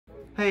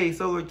Hey,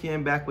 Solar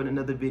Ken back with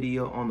another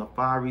video on the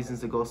 5 reasons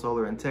to go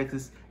solar in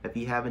Texas. If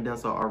you haven't done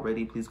so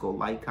already, please go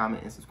like,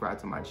 comment, and subscribe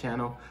to my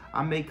channel.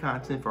 I make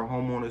content for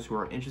homeowners who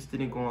are interested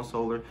in going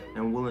solar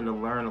and willing to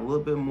learn a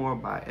little bit more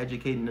by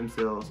educating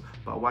themselves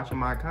by watching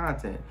my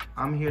content.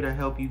 I'm here to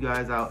help you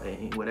guys out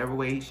in whatever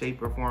way, shape,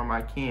 or form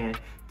I can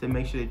to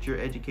make sure that you're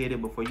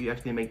educated before you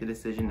actually make the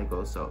decision to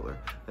go solar.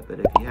 But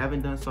if you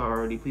haven't done so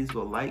already, please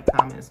go like,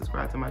 comment, and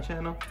subscribe to my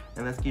channel.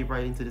 And let's get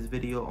right into this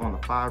video on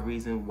the 5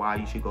 reasons why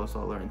you should go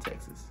solar in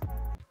Texas.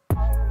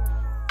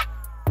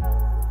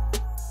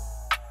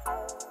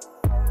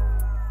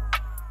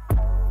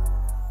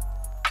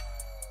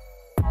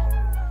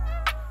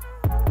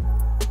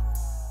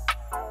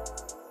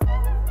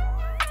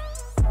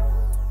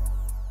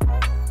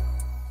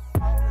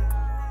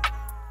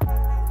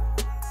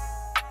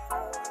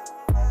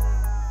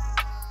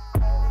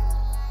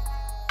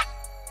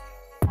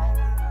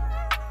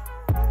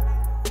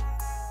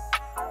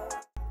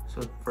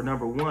 So for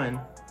number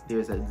 1,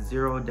 there's a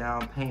 0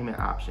 down payment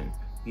option.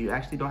 You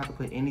actually don't have to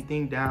put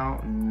anything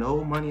down,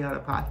 no money out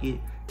of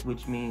pocket,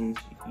 which means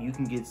you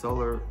can get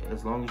solar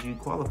as long as you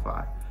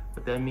qualify.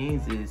 What that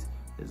means is,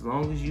 as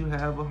long as you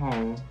have a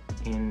home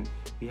and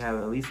you have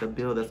at least a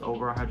bill that's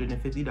over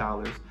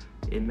 $150,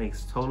 it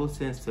makes total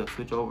sense to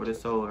switch over to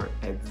solar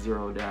at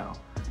 0 down.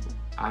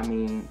 I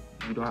mean,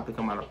 you don't have to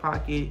come out of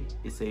pocket.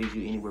 It saves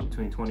you anywhere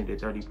between 20 to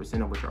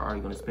 30% of what you're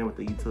already going to spend with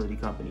the utility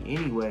company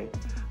anyway.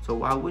 So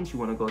why wouldn't you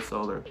want to go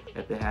solar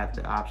if they have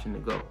the option to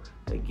go?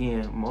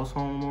 Again, most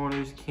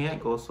homeowners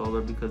can't go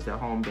solar because their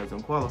home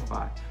doesn't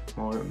qualify.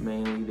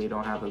 Mainly, they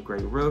don't have a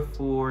great roof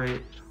for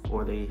it,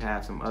 or they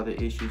have some other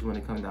issues when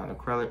it comes down to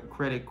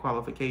credit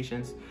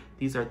qualifications.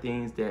 These are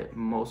things that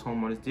most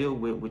homeowners deal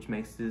with, which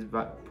makes this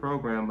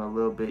program a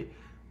little bit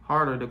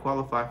harder to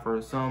qualify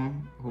for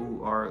some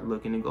who are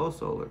looking to go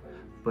solar.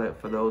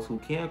 But for those who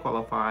can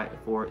qualify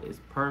for it, it's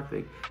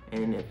perfect.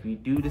 And if you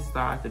do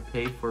decide to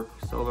pay for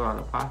solar out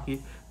of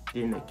pocket,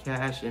 then the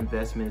cash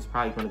investment is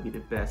probably going to be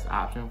the best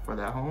option for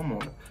that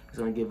homeowner. It's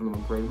going to give them a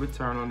great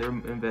return on their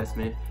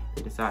investment.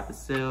 They decide to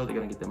sell, they're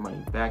going to get the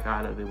money back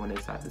out of it when they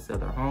decide to sell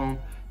their home.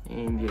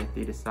 And if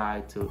they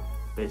decide to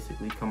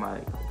basically come out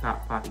of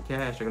pocket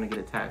cash, they're going to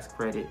get a tax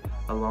credit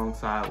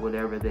alongside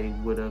whatever they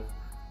would have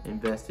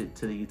invested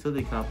to the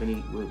utility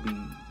company. Would be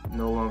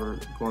no longer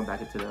going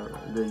back into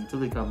the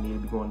utility company,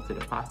 would be going into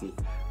their pocket,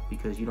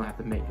 because you don't have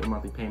to make a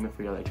monthly payment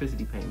for your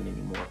electricity payment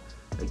anymore.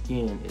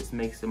 Again, it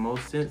makes the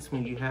most sense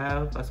when you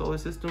have a solar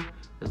system,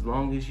 as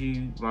long as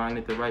you line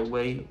it the right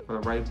way for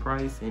the right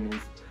price, and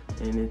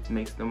it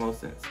makes the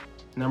most sense.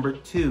 Number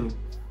 2,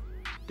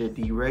 the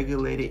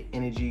deregulated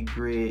energy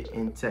grid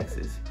in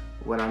Texas.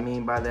 What I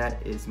mean by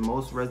that is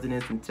most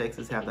residents in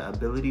Texas have the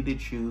ability to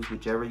choose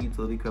whichever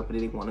utility company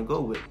they want to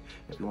go with.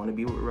 If you want to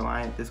be with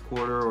Reliant this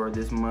quarter or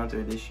this month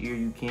or this year,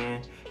 you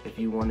can. If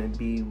you want to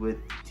be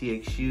with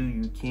TXU,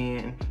 you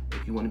can.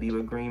 If you want to be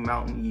with Green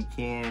Mountain, you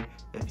can.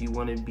 If you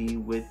want to be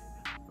with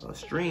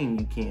Stream,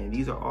 you can.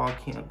 These are all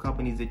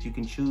companies that you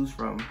can choose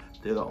from.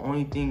 The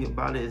only thing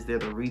about it is they're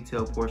the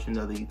retail portion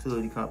of the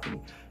utility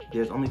company.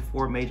 There's only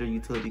 4 major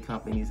utility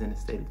companies in the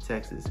state of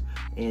Texas,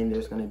 and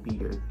there's going to be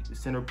your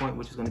CenterPoint,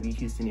 which is going to be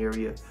Houston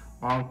area,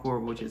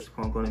 Encore, which is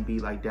going to be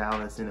like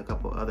Dallas and a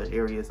couple other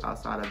areas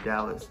outside of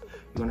Dallas.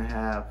 You're going to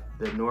have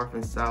the North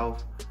and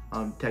South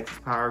Texas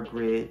Power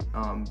Grid.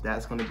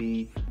 That's going to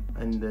be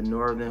in the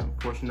northern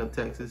portion of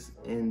Texas,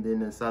 and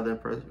then the southern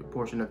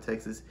portion of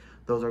Texas.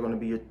 Those are going to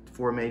be your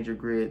 4 major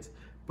grids.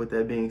 With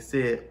that being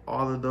said,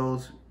 all of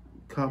those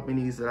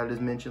companies that I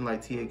just mentioned,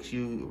 like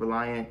TXU,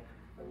 Reliant,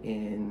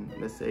 and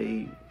let's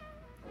say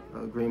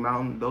Green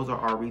Mountain, those are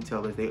our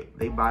retailers.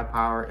 They buy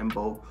power in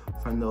bulk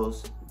from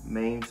those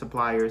main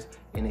suppliers,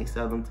 and they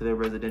sell them to their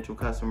residential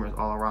customers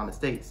all around the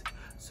states.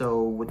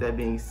 So with that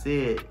being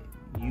said,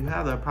 you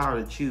have the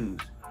power to choose.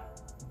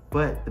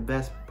 But the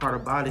best part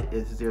about it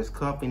is there's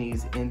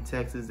companies in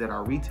Texas that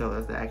are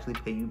retailers that actually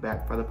pay you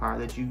back for the power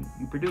that you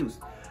produce.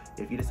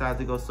 If you decide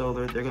to go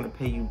solar, they're going to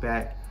pay you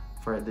back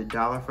for the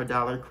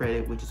dollar-for-dollar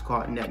credit, which is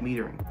called net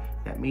metering.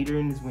 Net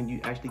metering is when you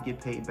actually get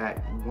paid back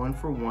 1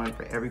 for 1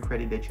 for every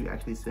credit that you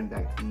actually send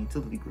back to the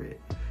utility grid.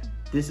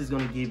 This is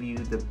going to give you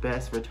the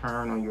best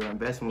return on your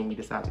investment when you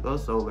decide to go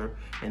solar,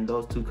 and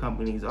those 2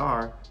 companies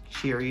are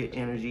Chariot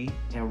Energy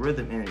and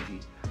Rhythm Energy.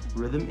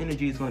 Rhythm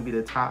Energy is going to be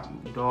the top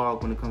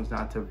dog when it comes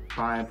down to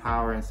buying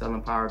power and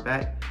selling power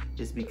back.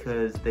 It's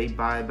because they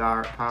buy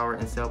power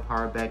and sell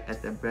power back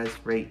at the best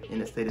rate in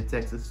the state of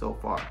Texas so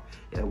far.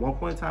 At one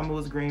point in time, it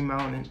was Green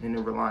Mountain and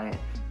then Reliant,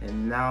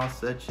 and now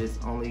such is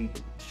only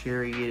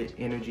Chariot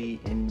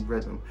Energy and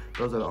Rhythm.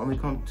 Those are the only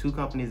 2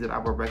 companies that I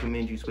would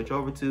recommend you switch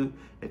over to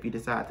if you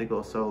decide to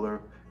go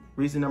solar.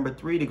 Reason number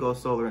 3 to go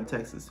solar in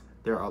Texas: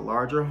 there are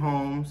larger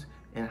homes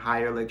and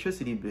higher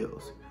electricity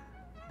bills.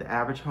 The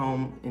average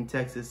home in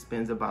Texas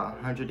spends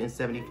about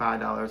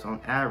 $175 on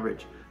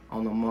average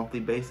on a monthly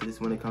basis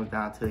when it comes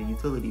down to the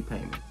utility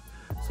payment.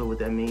 So what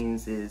that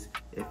means is,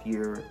 if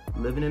you're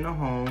living in a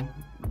home,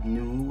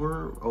 new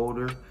or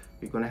older,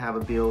 you're going to have a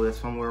bill that's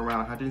somewhere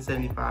around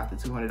 $175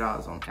 to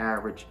 $200 on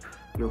average.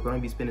 You're going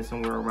to be spending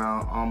somewhere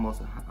around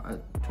almost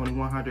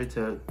 $2,100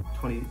 to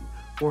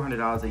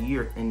 $2,400 a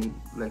year in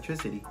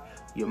electricity.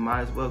 You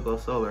might as well go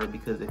solar,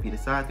 because if you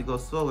decide to go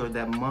solar,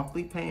 that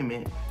monthly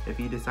payment, if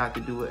you decide to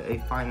do a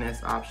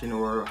finance option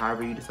or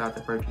however you decide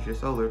to purchase your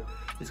solar,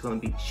 it's going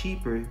to be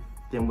cheaper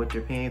than what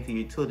you're paying to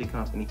your utility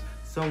company,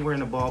 somewhere in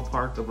the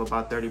ballpark of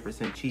about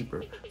 30%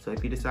 cheaper. So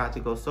if you decide to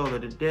go solar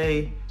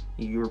today,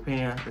 you're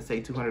paying, let's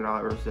say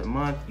 $200 a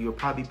month, you're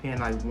probably paying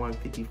like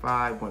 $155,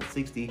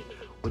 $160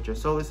 with your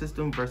solar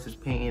system versus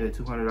paying the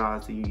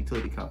 $200 to your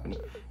utility company.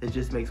 It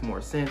just makes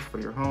more sense for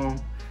your home.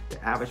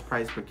 The average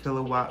price per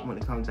kilowatt when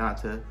it comes down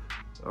to,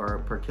 or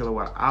per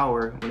kilowatt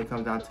hour when it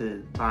comes down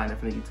to buying it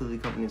from the utility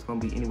company, is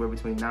going to be anywhere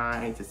between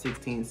 9 to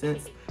 16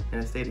 cents in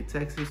the state of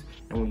Texas.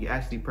 And when you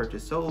actually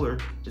purchase solar,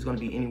 it's going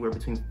to be anywhere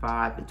between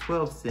 5 to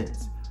 12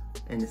 cents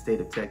in the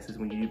state of Texas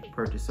when you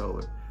purchase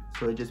solar.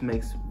 So it just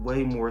makes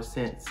way more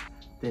sense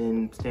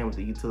than staying with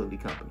the utility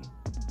company.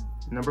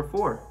 Number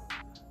 4,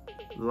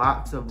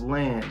 lots of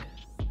land.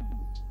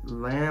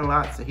 Land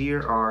lots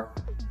here are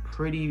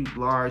pretty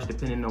large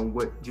depending on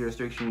what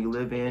jurisdiction you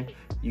live in.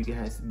 You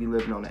can be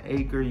living on an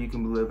acre, you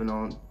can be living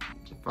on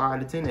 5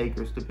 to 10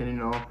 acres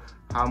depending on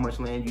how much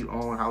land you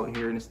own out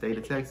here in the state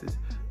of Texas.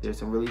 There's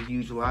some really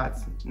huge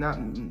lots, not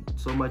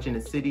so much in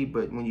the city,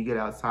 but when you get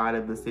outside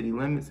of the city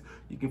limits,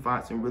 you can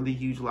find some really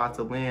huge lots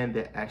of land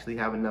that actually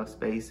have enough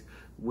space,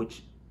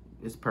 which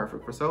is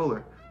perfect for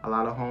solar. A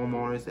lot of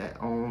homeowners that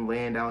own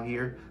land out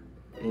here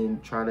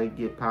and try to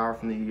get power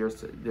from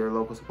their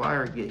local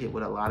supplier get hit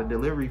with a lot of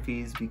delivery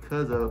fees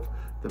because of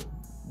the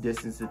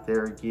distance that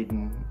they're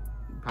getting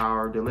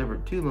power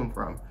delivered to them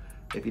from.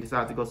 If you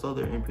decide to go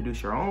solar and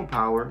produce your own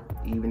power,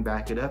 even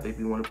back it up if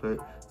you want to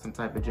put some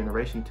type of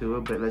generation to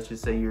it, but let's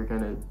just say you're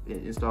going to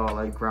install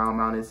a ground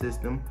mounted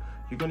system,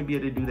 you're going to be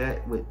able to do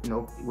that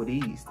with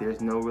ease.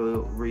 There's no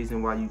real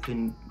reason why you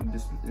couldn't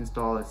just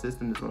install a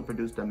system that's going to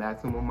produce the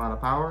maximum amount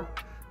of power.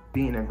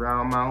 Being a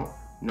ground mount,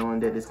 knowing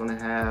that it's going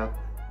to have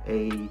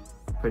a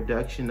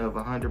production of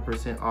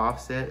 100%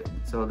 offset,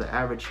 so the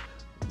average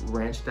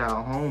ranch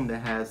style home that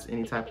has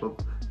any type of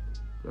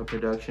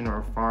production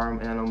or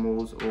farm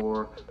animals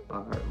or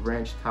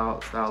ranch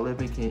style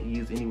living can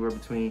use anywhere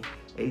between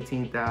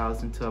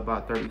 18,000 to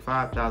about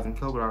 35,000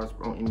 kilowatt hours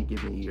on any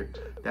given year.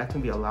 That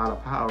can be a lot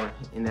of power,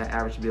 and that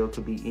average bill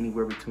could be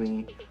anywhere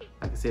between,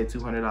 like I said,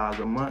 $200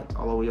 a month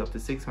all the way up to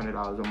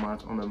 $600 a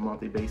month on a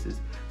monthly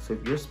basis. So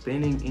if you're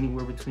spending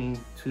anywhere between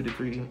 $200 to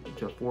 $300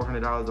 to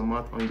 $400 a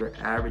month on your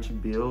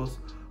average bills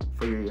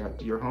for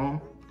your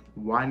home,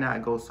 why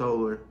not go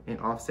solar and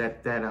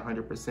offset that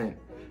 100%?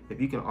 If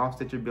you can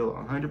offset your bill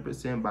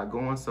 100% by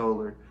going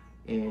solar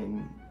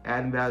and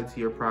adding value to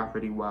your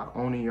property while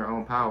owning your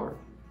own power,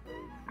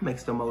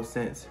 makes the most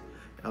sense.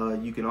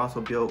 You can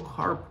also build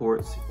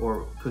carports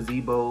or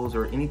gazebos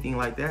or anything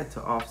like that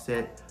to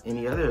offset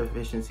any other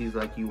efficiencies,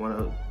 like you want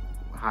to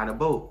hide a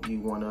boat, you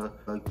want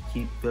to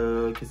keep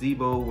the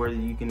gazebo where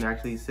you can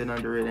actually sit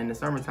under it in the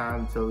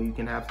summertime so you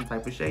can have some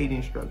type of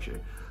shading structure.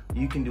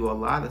 You can do a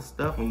lot of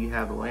stuff when you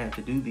have the land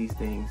to do these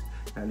things.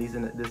 Now this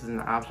is an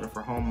option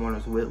for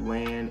homeowners with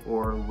land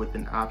or with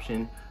an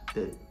option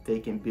that they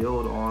can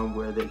build on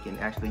where they can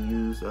actually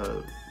use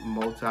a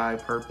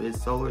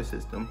multi-purpose solar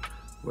system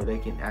where they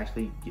can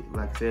actually,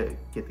 like I said,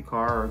 get the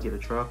car or get a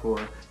truck or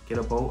get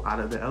a boat out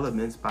of the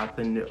elements by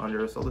putting it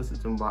under a solar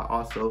system while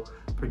also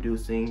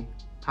producing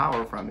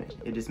power from it.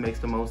 It just makes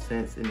the most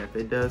sense, and if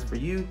it does for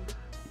you,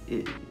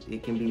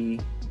 it can be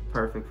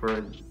perfect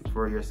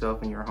for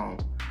yourself and your home.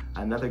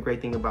 Another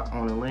great thing about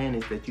owning land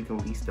is that you can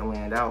lease the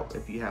land out.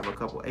 If you have a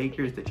couple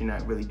acres that you're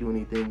not really doing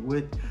anything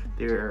with,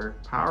 there are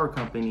power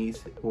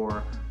companies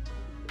or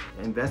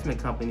investment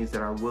companies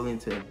that are willing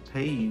to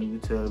pay you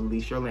to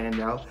lease your land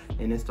out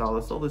and install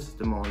a solar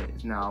system on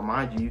it. Now,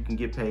 mind you, you can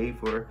get paid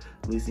for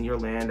leasing your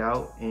land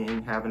out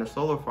and having a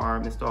solar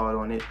farm installed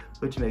on it,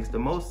 which makes the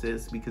most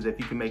sense because if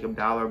you can make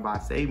 $1 by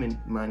saving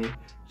money, it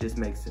just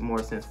makes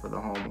more sense for the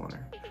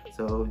homeowner.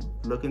 So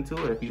look into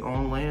it. If you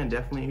own land,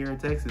 definitely here in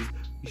Texas,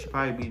 you should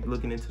probably be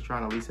looking into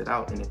trying to lease it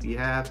out. And if you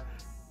have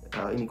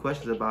any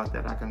questions about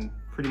that, I can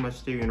pretty much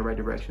steer you in the right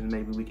direction.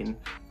 Maybe we can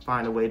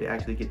find a way to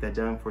actually get that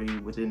done for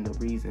you within the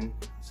reason.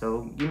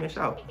 So give me a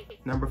shout.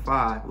 Number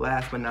 5,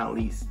 last but not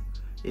least,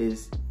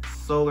 is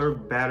solar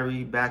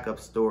battery backup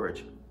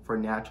storage for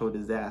natural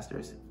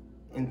disasters.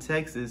 In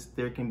Texas,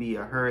 there can be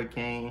a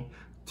hurricane,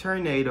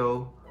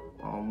 tornado,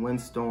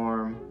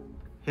 windstorm,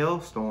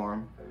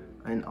 hailstorm,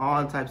 and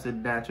all types of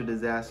natural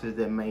disasters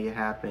that may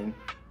happen,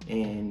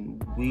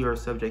 and we are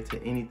subject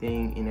to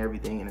anything and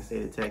everything in the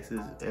state of Texas.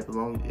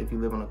 If you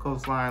live on a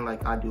coastline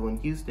like I do in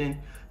Houston,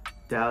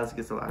 Dallas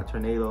gets a lot of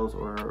tornadoes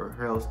or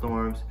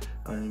hailstorms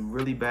and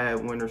really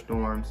bad winter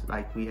storms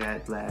like we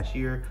had last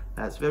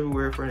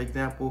February, for an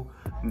example,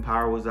 and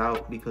power was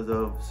out because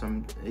of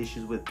some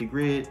issues with the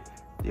grid.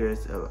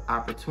 There's an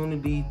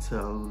opportunity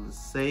to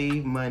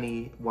save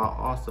money while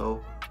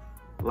also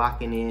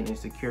locking in and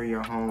secure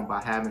your home by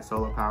having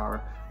solar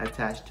power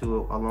attached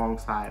to it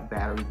alongside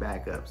battery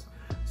backups.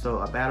 So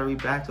a battery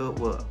backup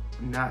will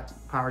not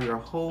power your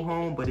whole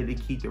home, but it'll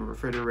keep the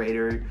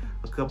refrigerator,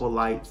 a couple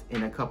lights,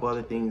 and a couple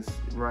other things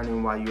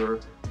running while you're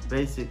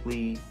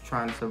basically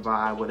trying to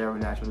survive whatever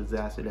natural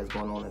disaster that's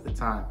going on at the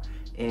time.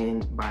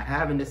 And by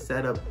having this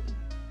set up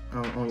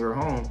on your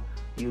home,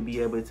 you'll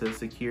be able to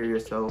secure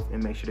yourself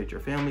and make sure that your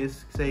family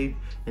is safe.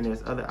 And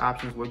there's other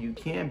options where you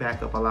can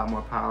back up a lot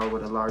more power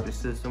with a larger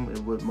system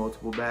and with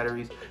multiple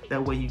batteries.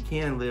 That way you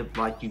can live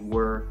like you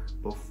were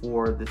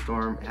before the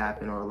storm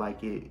happened, or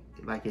like it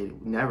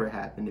never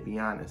happened, to be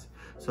honest.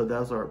 So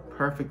those are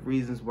perfect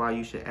reasons why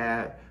you should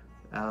add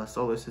a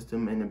solar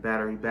system and a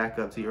battery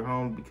backup to your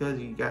home, because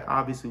you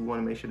obviously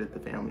want to make sure that the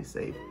family's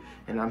safe,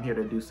 and I'm here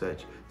to do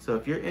such. So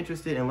if you're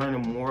interested in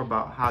learning more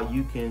about how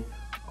you can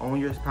own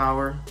your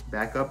power,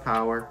 backup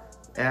power,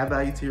 add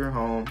value to your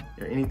home,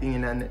 or anything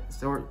in that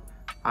sort,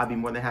 I'd be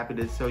more than happy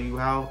to show you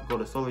how. Go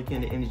to Solar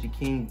King, the Energy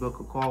King, book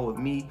a call with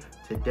me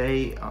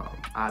today.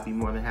 I'd be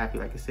more than happy,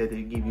 like I said,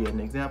 to give you an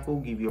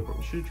example,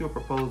 shoot you a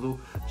proposal,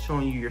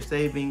 showing you your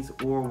savings,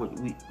 or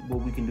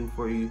what we can do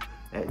for you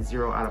at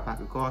zero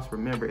out-of-pocket cost.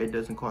 Remember, it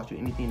doesn't cost you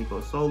anything to go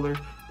solar.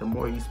 The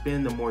more you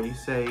spend, the more you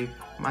save.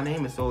 My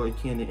name is Solar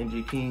King, the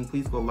Energy King.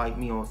 Please go like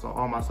me on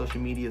all my social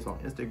medias, on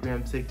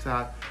Instagram,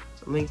 TikTok,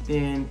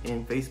 LinkedIn,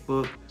 and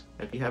Facebook.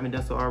 If you haven't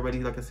done so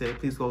already, like I said,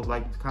 please go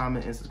like,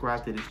 comment, and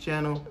subscribe to this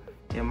channel.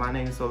 And my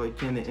name is Solar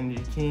King, the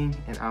Energy King,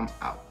 and I'm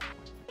out.